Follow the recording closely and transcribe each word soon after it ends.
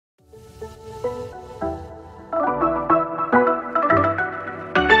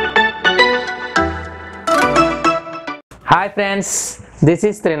Hi friends, this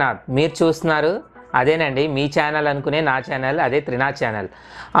is Trinath. మీరు చూస్తున్నారు అదేనండి మీ ఛానల్ అనుకునే నా ఛానల్, అదే త్రినాథ్ ఛానల్.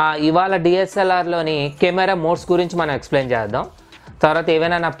 ఇవాళ డిఎస్ఎల్ఆర్లోని కెమెరా మోడ్స్ గురించి మనం ఎక్స్ప్లెయిన్ చేద్దాం. తర్వాత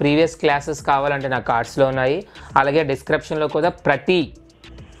ఏవైనా నా ప్రీవియస్ క్లాసెస్ కావాలంటే నా కార్డ్స్లో ఉన్నాయి, అలాగే డిస్క్రిప్షన్లో కూడా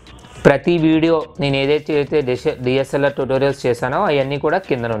ప్రతి వీడియో నేను ఏదైతే డిఎస్ఎల్ఆర్ ట్యూటోరియల్స్ చేశానో అవన్నీ కూడా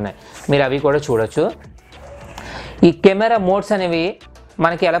కింద ఉన్నాయి, మీరు అవి కూడా చూడొచ్చు. ఈ కెమెరా మోడ్స్ అనేవి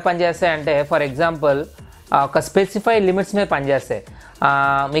మనకి ఎలా పనిచేస్తాయంటే, ఫర్ ఎగ్జాంపుల్ ఒక స్పెసిఫైడ్ లిమిట్స్ మీద పనిచేస్తాయి.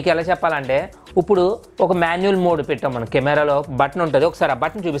 మీకు ఎలా చెప్పాలంటే, ఇప్పుడు ఒక మాన్యువల్ మోడ్ పెట్టాం మనం, కెమెరాలో బటన్ ఉంటుంది. ఒకసారి ఆ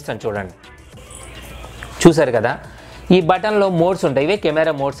బటన్ చూపిస్తాను చూడండి. చూసారు కదా, ఈ బటన్లో మోడ్స్ ఉంటాయి, ఇవే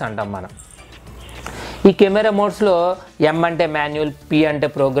కెమెరా మోడ్స్ అంటాం మనం. ఈ కెమెరా మోడ్స్లో ఎం అంటే మాన్యువల్, పి అంటే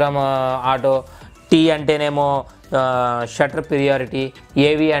ప్రోగ్రామ్ ఆటో, టీ అంటేనేమో షట్టర్ ప్రియారిటీ,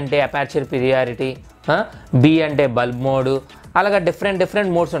 ఏవి అంటే అపార్చర్ ప్రియారిటీ, బి అంటే బల్బ్ మోడు, అలాగా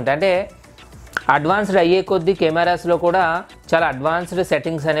డిఫరెంట్ మోడ్స్ ఉంటాయి. అంటే అడ్వాన్స్డ్ అయ్యే కొద్దీ కెమెరాస్లో కూడా చాలా అడ్వాన్స్డ్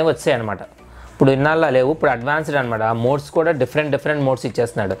సెట్టింగ్స్ అనేవి వచ్చాయి అనమాట. ఇప్పుడు ఇన్నాళ్ళ లేవు, ఇప్పుడు అడ్వాన్స్డ్ అనమాట. ఆ మోడ్స్ కూడా డిఫరెంట్ మోడ్స్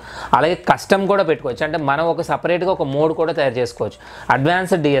ఇచ్చేస్తున్నాడు. అలాగే కస్టమ్ కూడా పెట్టుకోవచ్చు, అంటే మనం ఒక సపరేట్గా ఒక మోడ్ కూడా తయారు చేసుకోవచ్చు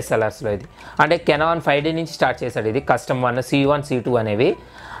అడ్వాన్స్డ్ డిఎస్ఎల్ఆర్స్లో. ఇది అంటే కెనాన్ 5D నుంచి స్టార్ట్ చేశాడు. ఇది కస్టమ్ 1, C1, C2 అనేవి.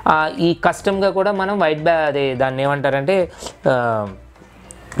 ఈ కస్టమ్గా కూడా మనం దాన్ని ఏమంటారంటే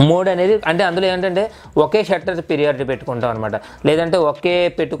మోడ్ అనేది, అంటే అందులో ఏంటంటే ఒకే షట్టర్ పీరియారిటీ పెట్టుకుంటాం అనమాట. లేదంటే ఒకే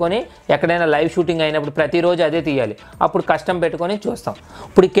పెట్టుకొని ఎక్కడైనా లైవ్ షూటింగ్ అయినప్పుడు ప్రతిరోజు అదే తీయాలి, అప్పుడు కస్టమ్ పెట్టుకొని చూస్తాం.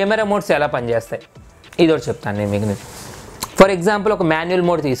 ఇప్పుడు ఈ కెమెరా మోడ్స్ ఎలా పనిచేస్తాయి ఇది ఒకటి చెప్తాను నేను మీకు. ఫర్ ఎగ్జాంపుల్ ఒక మాన్యువల్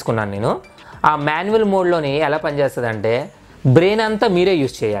మోడ్ తీసుకున్నాను నేను. ఆ మాన్యువల్ మోడ్లోని ఎలా పనిచేస్తుంది అంటే, బ్రెయిన్ అంతా మీరే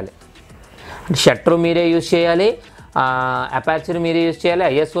యూజ్ చేయాలి. షట్టర్ మీరే యూజ్ చేయాలి, అపార్చర్ మీరే యూజ్ చేయాలి,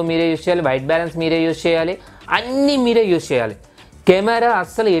 ఐఎస్ఓ మీరే యూజ్ చేయాలి, వైట్ బ్యాలెన్స్ మీరే యూజ్ చేయాలి, అన్నీ మీరే యూజ్ చేయాలి. కెమెరా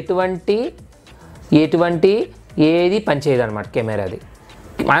అస్సలు ఎటువంటి ఏది పనిచేయదు అనమాట. కెమెరాది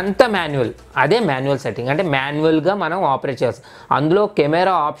అంతా మాన్యువల్, అదే మాన్యువల్ సెట్టింగ్. అంటే మాన్యువల్గా మనం ఆపరేట్ చేస్తాం. అందులో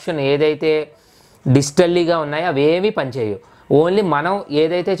కెమెరా ఆప్షన్ ఏదైతే డిజిటల్లీగా ఉన్నాయో అవేవి పనిచేయవు. ఓన్లీ మనం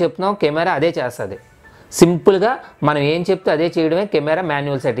ఏదైతే చెప్తున్నామో కెమెరా అదే చేస్తుంది. సింపుల్గా మనం ఏం చెప్తే అదే చేయడమే కెమెరా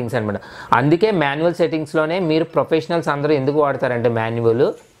మాన్యువల్ సెట్టింగ్స్ అనమాట. అందుకే మాన్యువల్ సెట్టింగ్స్లోనే మీరు ప్రొఫెషనల్స్ అందరూ ఎందుకు వాడతారంటే, మాన్యువల్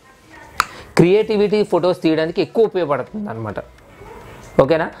క్రియేటివిటీ ఫొటోస్ తీయడానికి ఎక్కువ ఉపయోగపడుతుంది అనమాట.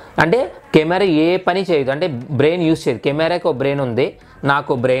 ఓకేనా? అంటే కెమెరా ఏ పని చేయదు, అంటే బ్రెయిన్ యూజ్ చేయదు. కెమెరాకి ఒక బ్రెయిన్ ఉంది,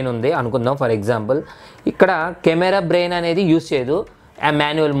 నాకు బ్రెయిన్ ఉంది అనుకుందాం ఫర్ ఎగ్జాంపుల్. ఇక్కడ కెమెరా బ్రెయిన్ అనేది యూజ్ చేయదు. ఆ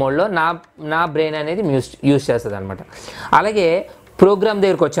మాన్యువల్ మోడ్లో నా బ్రెయిన్ అనేది యూజ్ చేస్తుంది అనమాట. అలాగే ప్రోగ్రామ్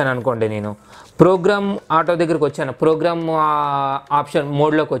దగ్గరికి వచ్చాను అనుకోండి, నేను ప్రోగ్రామ్ ఆటో దగ్గరికి వచ్చాను, ప్రోగ్రామ్ ఆప్షన్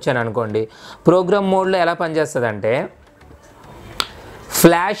మోడ్లోకి వచ్చాను అనుకోండి. ప్రోగ్రామ్ మోడ్లో ఎలా పనిచేస్తుంది అంటే,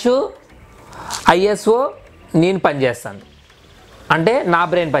 ఫ్లాషు ఐఎస్ఓ నేను పనిచేస్తాను, అంటే నా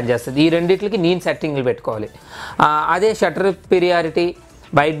బ్రెయిన్ పనిచేస్తుంది. ఈ రెండిట్లకి నేను సెట్టింగ్లు పెట్టుకోవాలి. అదే shutter priority,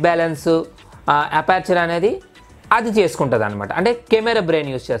 white balance, aperture అనేది అది చేసుకుంటుంది అనమాట. అంటే కెమెరా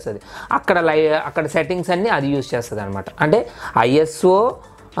బ్రెయిన్ యూజ్ చేస్తుంది. అక్కడ సెట్టింగ్స్ అన్నీ అది యూజ్ చేస్తుంది అనమాట. అంటే ఐఎస్ఓ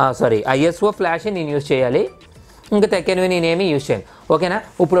ఫ్లాష్ నేను యూజ్ చేయాలి, ఇంకా తెక్కనివి నేనేమి యూజ్ చేయను. ఓకేనా?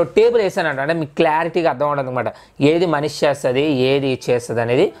 ఇప్పుడు టేబుల్ వేసానంట, అంటే మీకు క్లారిటీగా అర్థం ఉండదు అనమాట. ఏది మనిషి చేస్తుంది, ఏది చేస్తుంది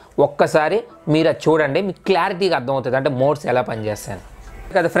అనేది ఒక్కసారి మీరు అది చూడండి, మీకు క్లారిటీగా అర్థమవుతుంది, అంటే మోడ్స్ ఎలా పనిచేస్తాయి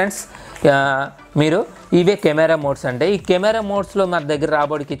కదా ఫ్రెండ్స్. మీరు ఇవే కెమెరా మోడ్స్. అంటే ఈ కెమెరా మోడ్స్లో మన దగ్గర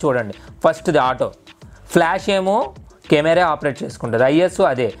రాబడికి చూడండి. ఫస్ట్ది ఆటో, ఫ్లాష్ ఏమో కెమెరా ఆపరేట్ చేసుకుంటుంది, ఐఎస్ఓ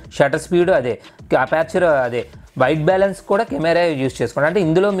అదే, షటర్ స్పీడ్ అదే, అపార్చర్ అదే, వైట్ బ్యాలెన్స్ కూడా కెమెరా యూజ్ చేసుకోండి. అంటే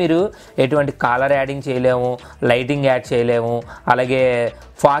ఇందులో మీరు ఎటువంటి కలర్ యాడింగ్ చేయలేము, లైటింగ్ యాడ్ చేయలేము, అలాగే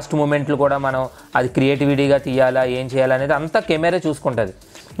ఫాస్ట్ మూమెంట్లు కూడా మనం అది క్రియేటివిటీగా తీయాలా ఏం చేయాలనేది అంతా కెమెరా చూసుకుంటుంది.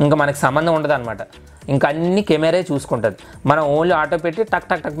 ఇంకా మనకి సంబంధం ఉండదు అనమాట. ఇంకా అన్ని కెమెరా చూసుకుంటుంది. మనం ఓన్లీ ఆటో పెట్టి టక్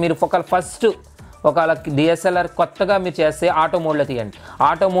టక్ టక్. మీరు ఒకవేళ డిఎస్ఎల్ఆర్ కొత్తగా మీరు చేస్తే ఆటో మోడ్లో తీయండి.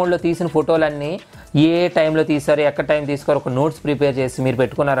 ఆటో మోడ్లో తీసిన ఫోటోలన్నీ ఏ టైంలో తీసారో, ఎక్కడ టైం తీసుకోరో ఒక నోట్స్ ప్రిపేర్ చేసి మీరు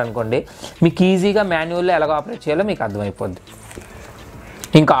పెట్టుకున్నారనుకోండి, మీకు ఈజీగా మాన్యువల్లో ఎలాగో ఆపరేట్ చేయాలో మీకు అర్థమైపోద్ది.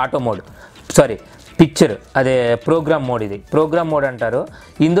 ఇంకా ఆటో మోడ్, పిక్చర్ అదే ప్రోగ్రామ్ మోడ్. ఇది ప్రోగ్రామ్ మోడ్ అంటారు.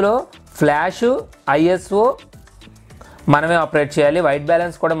 ఇందులో ఫ్లాషు ఐఎస్ఓ మనమే ఆపరేట్ చేయాలి, వైట్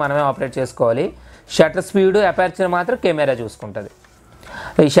బ్యాలెన్స్ కూడా మనమే ఆపరేట్ చేసుకోవాలి. షట్టర్ స్పీడ్, అపార్చర్ మాత్రం కెమెరా చూసుకుంటుంది.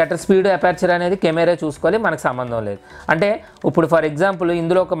 ఈ షట్టర్ స్పీడ్, అపార్చర్ అనేది కెమెరా చూసుకోవాలి, మనకు సంబంధం లేదు. అంటే ఇప్పుడు ఫర్ ఎగ్జాంపుల్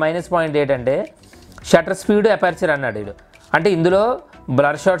ఇందులో ఒక మైనస్ పాయింట్ ఏంటంటే, షట్టర్ స్పీడ్, అపార్చర్ అన్నాడు ఇది. అంటే ఇందులో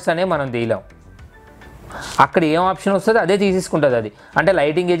బ్లర్ షాట్స్ అనేవి మనం తీయలేం. అక్కడ ఏం ఆప్షన్ వస్తుందో అదే తీసేసుకుంటుంది అది. అంటే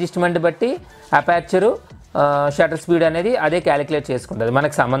లైటింగ్ అడ్జస్ట్మెంట్ బట్టి అపార్చరు, షట్టర్ స్పీడ్ అనేది అదే క్యాలిక్యులేట్ చేసుకుంటుంది,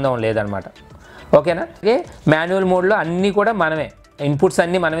 మనకు సంబంధం లేదనమాట. ఓకేనా? అలాగే మాన్యువల్ మోడ్లో అన్నీ కూడా మనమే, ఇన్పుట్స్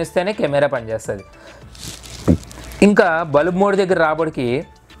అన్నీ మనం ఇస్తేనే కెమెరా పనిచేస్తుంది. ఇంకా బల్బ్ మోడ్ దగ్గర రాబడికి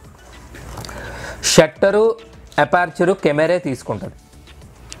షట్టరు, అపార్చరు కెమెరా తీసుకుంటుంది.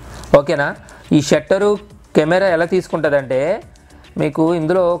 ఓకేనా? ఈ షట్టరు కెమెరా ఎలా తీసుకుంటుందంటే మీకు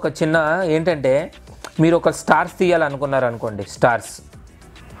ఇందులో ఒక చిన్న ఏంటంటే మీరు ఒక స్టార్స్ తీయాలనుకున్నారనుకోండి,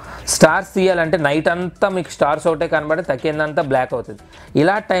 స్టార్స్ తీయాలంటే నైట్ అంతా మీకు స్టార్స్ ఒకటే కనబడి తక్కిందంతా బ్లాక్ అవుతుంది.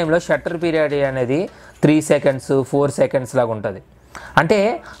 ఇలా టైంలో షట్టర్ పీరియడ్ అనేది 3 seconds 4 seconds లాగా ఉంటుంది. అంటే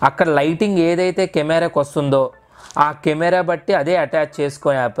అక్కడ లైటింగ్ ఏదైతే కెమెరాకి వస్తుందో ఆ కెమెరా బట్టి అదే అటాచ్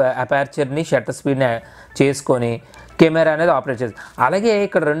చేసుకొని అపర్చర్ని షట్టర్ స్పీడ్ని చేసుకొని కెమెరా అనేది ఆపరేట్ చేస్తుంది. అలాగే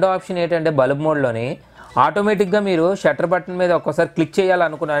ఇక్కడ రెండో ఆప్షన్ ఏంటంటే బల్బ్ మోడ్లోని ఆటోమేటిక్గా మీరు షట్టర్ బటన్ మీద ఒక్కసారి క్లిక్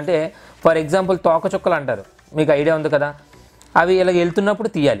చేయాలనుకున్నారంటే ఫర్ ఎగ్జాంపుల్ తోకచుక్కలు అంటారు, మీకు ఐడియా ఉంది కదా, అవి ఇలా వెళ్తున్నప్పుడు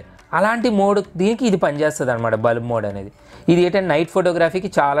తీయాలి. అలాంటి మోడ్ దీనికి ఇది పనిచేస్తుంది అనమాట బల్బ్ మోడ్ అనేది. ఇది ఏంటంటే నైట్ ఫోటోగ్రఫీకి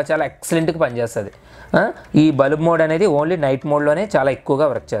చాలా చాలా ఎక్సలెంట్గా పనిచేస్తుంది. ఈ బల్బ్ మోడ్ అనేది ఓన్లీ నైట్ మోడ్లోనే చాలా ఎక్కువగా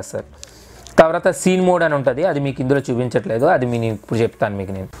వర్క్ చేస్తారు. తర్వాత సీన్ మోడ్ అని ఉంటుంది, అది మీకు ఇందులో చూపించట్లేదు, అది నేను ఇప్పుడు చెప్తాను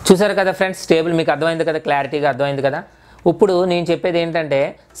మీకు. నేను చూసారు కదా ఫ్రెండ్స్, టేబుల్ మీకు అర్థమైంది కదా, క్లారిటీగా అర్థమైంది కదా. ఇప్పుడు నేను చెప్పేది ఏంటంటే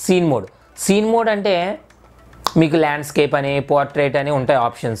సీన్ మోడ్ అంటే మీకు ల్యాండ్స్కేప్ అని పోర్ట్రేట్ అని ఉంటాయి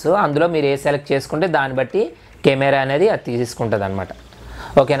ఆప్షన్స్. అందులో మీరు ఏ సెలెక్ట్ చేసుకుంటే దాన్ని బట్టి కెమెరా అనేది అది తీసుకుంటుంది అనమాట.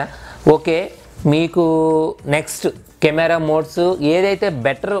 ఓకేనా? ఓకే, మీకు నెక్స్ట్ కెమెరా మోడ్స్ ఏదైతే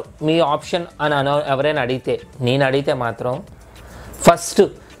బెటర్ మీ ఆప్షన్ అని ఎవరైనా అడిగితే, నేను అడిగితే మాత్రం ఫస్ట్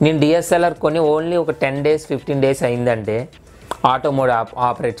నేను DSLR కొని ఓన్లీ ఒక 10 days 15 days అయిందంటే ఆటో మోడ్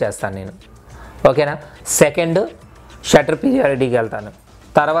ఆపరేట్ చేస్తాను నేను. ఓకేనా? సెకండ్ షట్టర్ ప్రియారిటీకి వెళ్తాను,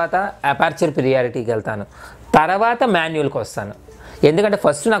 తర్వాత అపర్చర్ ప్రియారిటీకి వెళ్తాను, తర్వాత మాన్యువల్కి వస్తాను. ఎందుకంటే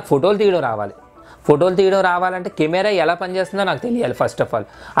ఫస్ట్ నాకు ఫోటోలు తీయడం రావాలంటే కెమెరా ఎలా పనిచేస్తుందో నాకు తెలియాలి ఫస్ట్ ఆఫ్ ఆల్.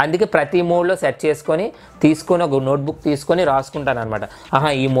 అందుకే ప్రతి మోడ్లో సెట్ చేసుకొని తీసుకొని ఒక నోట్బుక్ తీసుకొని రాసుకుంటాను అనమాట.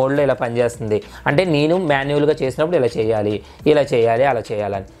 ఈ మోడ్లో ఇలా పనిచేస్తుంది అంటే నేను మాన్యువల్గా చేసినప్పుడు ఇలా చేయాలి అలా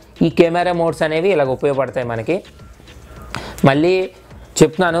చేయాలని. ఈ కెమెరా మోడ్స్ అనేవి ఇలాగ ఉపయోగపడతాయి మనకి. మళ్ళీ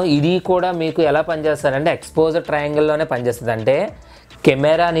చెప్తున్నాను, ఇది కూడా మీకు ఎలా పనిచేస్తారంటే ఎక్స్పోజర్ ట్రయాంగిల్లోనే పనిచేస్తుంది. అంటే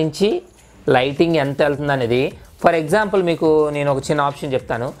కెమెరా నుంచి లైటింగ్ ఎంత వెళ్తుంది అనేది, ఫర్ ఎగ్జాంపుల్ మీకు నేను ఒక చిన్న ఆప్షన్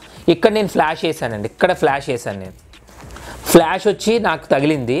చెప్తాను. ఇక్కడ నేను ఫ్లాష్ వేసానండి, నేను ఫ్లాష్ వచ్చి నాకు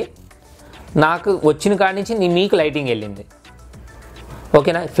తగిలింది, నాకు వచ్చిన కాడి నుంచి మీకు లైటింగ్ వెళ్ళింది.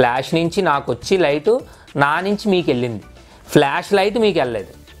 ఓకేనా? ఫ్లాష్ నుంచి నాకు వచ్చి లైటు నా నుంచి మీకు వెళ్ళింది, ఫ్లాష్ లైట్ మీకు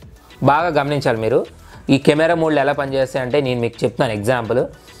వెళ్ళలేదు. బాగా గమనించాలి మీరు. ఈ కెమెరా మోడ్లు ఎలా పనిచేస్తాయి అంటే నేను మీకు చెప్తాను ఎగ్జాంపుల్.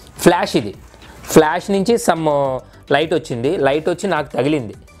 ఫ్లాష్ నుంచి సమ్ లైట్ వచ్చింది, లైట్ వచ్చి నాకు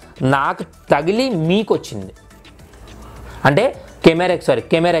తగిలింది, నాకు తగిలి మీకు వచ్చింది అంటే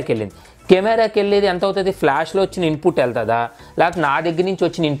కెమెరాకి వెళ్ళింది. కెమెరాకి వెళ్ళేది ఎంత అవుతుంది? ఫ్లాష్లో వచ్చిన ఇన్పుట్ వెళ్తుందా, లేకపోతే నా దగ్గర నుంచి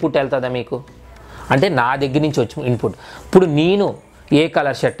వచ్చిన ఇన్పుట్ వెళ్తుందా మీకు? అంటే నా దగ్గర నుంచి వచ్చిన ఇన్పుట్. ఇప్పుడు నేను ఏ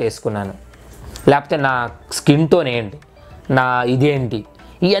కలర్ షర్ట్ వేసుకున్నాను, లేకపోతే నా స్కిన్ టోన్ ఏంటి, నా ఇదేంటి,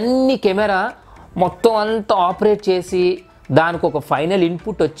 ఇవన్నీ కెమెరా మొత్తం అంతా ఆపరేట్ చేసి దానికి ఒక ఫైనల్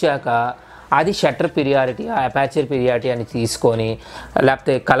ఇన్పుట్ వచ్చాక అది షట్టర్ ప్రియారిటీ, అపర్చర్ ప్రియారిటీ అని తీసుకొని,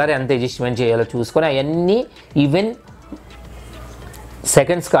 లేకపోతే కలర్ ఎంత అడ్జస్ట్మెంట్ చేయాలో చూసుకొని అవన్నీ ఈవెన్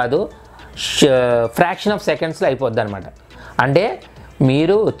సెకండ్స్ కాదు ఫ్రాక్షన్ ఆఫ్ సెకండ్స్లో అయిపోద్ది అనమాట. అంటే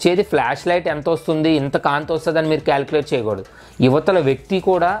మీరు వచ్చేది ఫ్లాష్ లైట్ ఎంత వస్తుంది, ఇంత కాంతి వస్తుందని మీరు క్యాలిక్యులేట్ చేయకూడదు. యువతల వ్యక్తి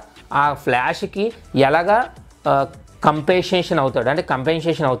కూడా ఆ ఫ్లాష్కి ఎలాగా కంపెన్సేషన్ అవుతాడు.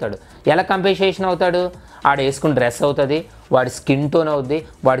 ఎలా కంపెన్సేషన్ అవుతాడు? ఆడ వేసుకున్న డ్రెస్ అవుతుంది, వాడి స్కిన్ టోన్ అవుద్ది,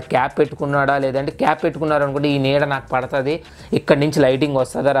 వాడు క్యాప్ పెట్టుకున్నాడా, లేదంటే క్యాప్ పెట్టుకున్నారు అనుకుంటే ఈ నీడ నాకు పడుతుంది, ఇక్కడి నుంచి లైటింగ్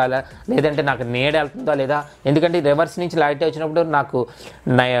వస్తుందా రాలా, లేదంటే నాకు నీడ వెళ్తుందా లేదా, ఎందుకంటే రివర్స్ నుంచి లైట్ వచ్చినప్పుడు నాకు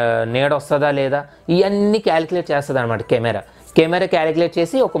నీడ వస్తుందా లేదా, ఇవన్నీ క్యాలిక్యులేట్ చేస్తుంది అనమాట కెమెరా క్యాలిక్యులేట్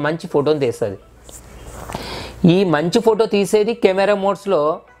చేసి ఒక మంచి ఫోటోని తీస్తుంది. ఈ మంచి ఫోటో తీసేది కెమెరా మోడ్స్లో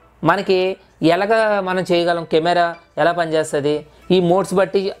మనకి ఎలాగా మనం చేయగలం, కెమెరా ఎలా పనిచేస్తుంది ఈ మోడ్స్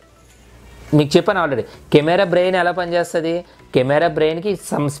బట్టి మీకు చెప్పాను ఆల్రెడీ. కెమెరా బ్రెయిన్ ఎలా పనిచేస్తుంది, కెమెరా బ్రెయిన్కి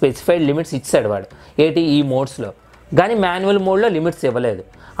సమ్ స్పెసిఫైడ్ లిమిట్స్ ఇచ్చాడు వాడు ఏంటి ఈ మోడ్స్లో, కానీ మాన్యువల్ మోడ్లో లిమిట్స్ ఇవ్వలేదు.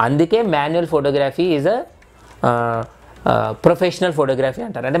 అందుకే manual photography is professional photography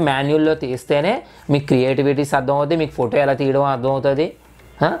అంటారు. అంటే మాన్యువల్లో తీస్తేనే మీకు క్రియేటివిటీస్ అర్థమవుతుంది, మీకు ఫోటో ఎలా తీయడం అర్థమవుతుంది.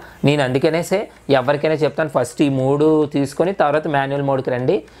 నేను అందుకనేసే ఎవరికైనా చెప్తాను, ఫస్ట్ ఈ 3 తీసుకొని తర్వాత మాన్యువల్ మోడ్కి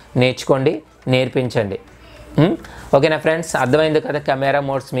రండి, నేర్పించండి. ఓకేనా ఫ్రెండ్స్, అర్థమైంది కదా కెమెరా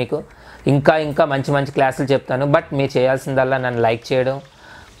మోడ్స్ మీకు. ఇంకా మంచి క్లాసులు చెప్తాను. బట్ మీరు చేయాల్సిందల్లా నన్ను లైక్ చేయడం,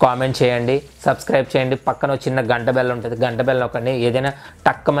 కామెంట్ చేయండి, సబ్స్క్రైబ్ చేయండి. పక్కన చిన్న గంట బెల్ ఉంటుంది, గంట బెల్ నొక్కండి. ఏదైనా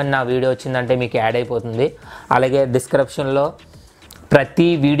టక్కమని నా వీడియో వచ్చిందంటే మీకు యాడ్ అయిపోతుంది. అలాగే డిస్క్రిప్షన్లో ప్రతి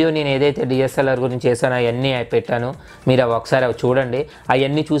వీడియో నేను ఏదైతే DSLR గురించి చేశానో అవన్నీ పెట్టాను, మీరు అవి ఒకసారి చూడండి.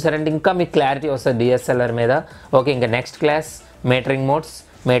 అవన్నీ చూసారంటే ఇంకా మీకు క్లారిటీ వస్తుంది DSLR మీద. ఓకే, ఇంకా నెక్స్ట్ క్లాస్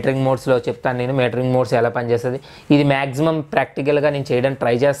మేటరింగ్ మోడ్స్లో చెప్తాను నేను. మేటరింగ్ మోడ్స్ ఎలా పనిచేస్తుంది ఇది మ్యాక్సిమం ప్రాక్టికల్గా నేను చేయడానికి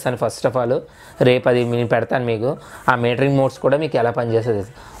ట్రై చేస్తాను. ఫస్ట్ ఆఫ్ ఆల్ రేపు అది నేను పెడతాను మీకు, ఆ మేటరింగ్ మోడ్స్ కూడా మీకు ఎలా పనిచేస్తుంది.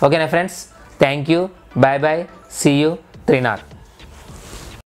 ఓకేనా friends, thank you, bye, see you, Trinath.